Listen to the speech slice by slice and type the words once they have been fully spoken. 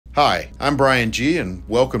Hi, I'm Brian G, and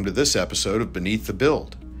welcome to this episode of Beneath the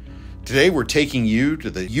Build. Today we're taking you to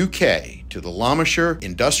the UK, to the Loamshire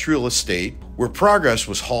Industrial Estate, where progress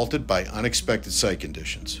was halted by unexpected site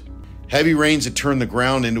conditions. Heavy rains had turned the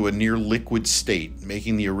ground into a near liquid state,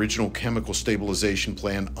 making the original chemical stabilization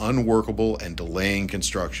plan unworkable and delaying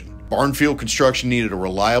construction. Barnfield Construction needed a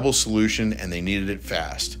reliable solution, and they needed it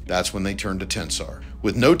fast. That's when they turned to Tensar.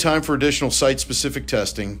 With no time for additional site-specific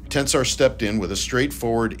testing, Tensar stepped in with a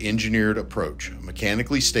straightforward engineered approach, a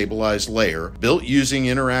mechanically stabilized layer built using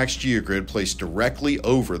InterAx geogrid placed directly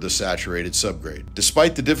over the saturated subgrade.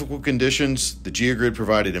 Despite the difficult conditions, the geogrid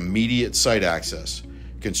provided immediate site access.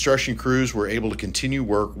 Construction crews were able to continue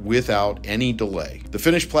work without any delay. The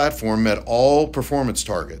finished platform met all performance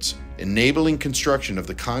targets, enabling construction of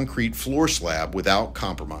the concrete floor slab without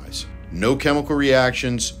compromise. No chemical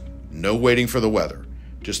reactions, no waiting for the weather.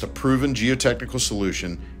 Just a proven geotechnical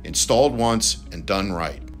solution, installed once and done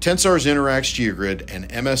right. Tensar's InterAx geogrid and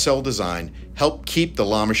MSL design helped keep the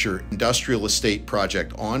Loamshire Industrial Estate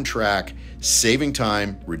project on track, saving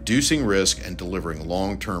time, reducing risk, and delivering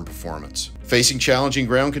long-term performance. Facing challenging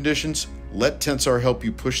ground conditions? Let Tensar help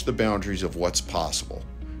you push the boundaries of what's possible.